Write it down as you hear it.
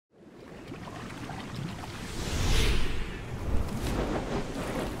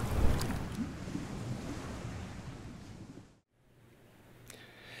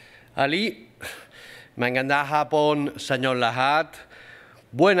Ali, magandang hapon sa inyong lahat.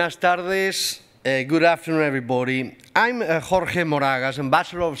 Buenas tardes. Good afternoon, everybody. I'm Jorge Moragas,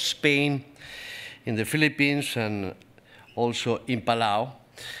 Ambassador of Spain in the Philippines and also in Palau.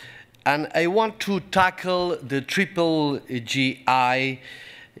 And I want to tackle the Triple GI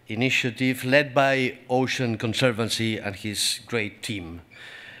initiative led by Ocean Conservancy and his great team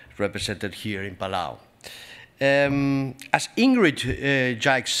represented here in Palau. As Ingrid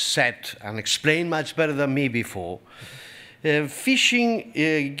Jacques said and explained much better than me before, fishing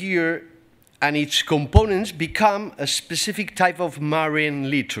gear and its components become a specific type of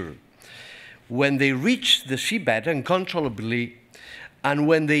marine litter when they reach the seabed uncontrollably and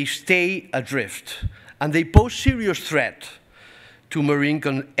when they stay adrift, and they pose serious threat to marine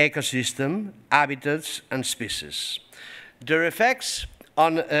ecosystem, habitats, and species. Their effects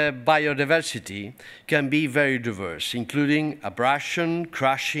on biodiversity can be very diverse, including abrasion,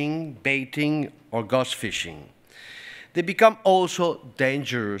 crushing, baiting, or ghost fishing. They become also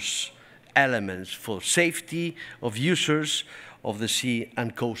dangerous elements for safety of users of the sea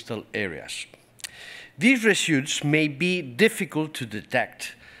and coastal areas. These residues may be difficult to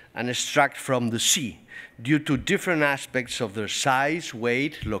detect and extract from the sea due to different aspects of their size,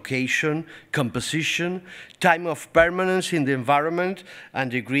 weight, location, composition, time of permanence in the environment, and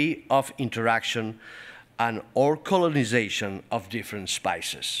degree of interaction and or colonization of different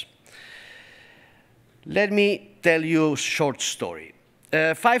species. Let me tell you a short story.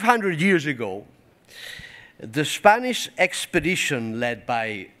 500 years ago, the Spanish expedition led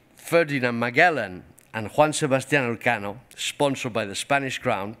by Ferdinand Magellan and Juan Sebastián Elcano, sponsored by the Spanish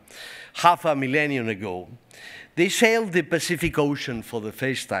crown, half a millennium ago, they sailed the Pacific Ocean for the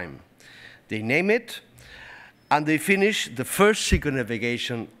first time. They named it, and they finished the first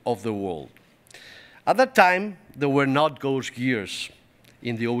circumnavigation of the world. At that time, there were not ghost gears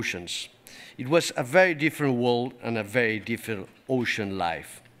in the oceans. It was a very different world and a very different ocean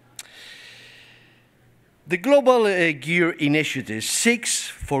life. The Global Gear Initiative seeks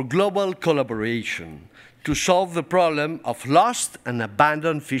for global collaboration to solve the problem of lost and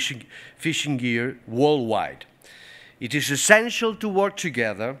abandoned fishing gear worldwide. It is essential to work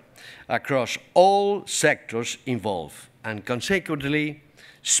together across all sectors involved, and consequently,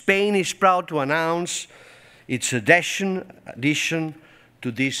 Spain is proud to announce its addition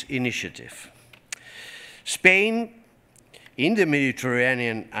to this initiative. Spain, in the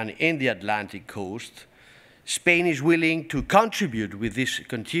Mediterranean and in the Atlantic coast, Spain is willing to contribute with these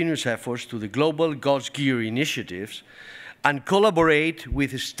continuous efforts to the global ghost gear initiatives and collaborate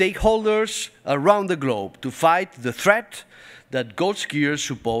with stakeholders around the globe to fight the threat that ghost gears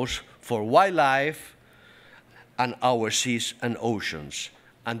suppose for wildlife and our seas and oceans.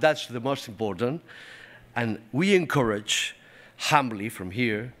 And that's the most important. And we encourage, humbly from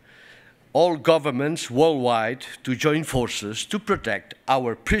here, all governments worldwide to join forces to protect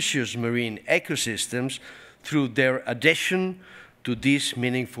our precious marine ecosystems through their adhesion to this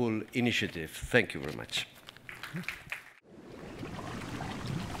meaningful initiative. Thank you very much.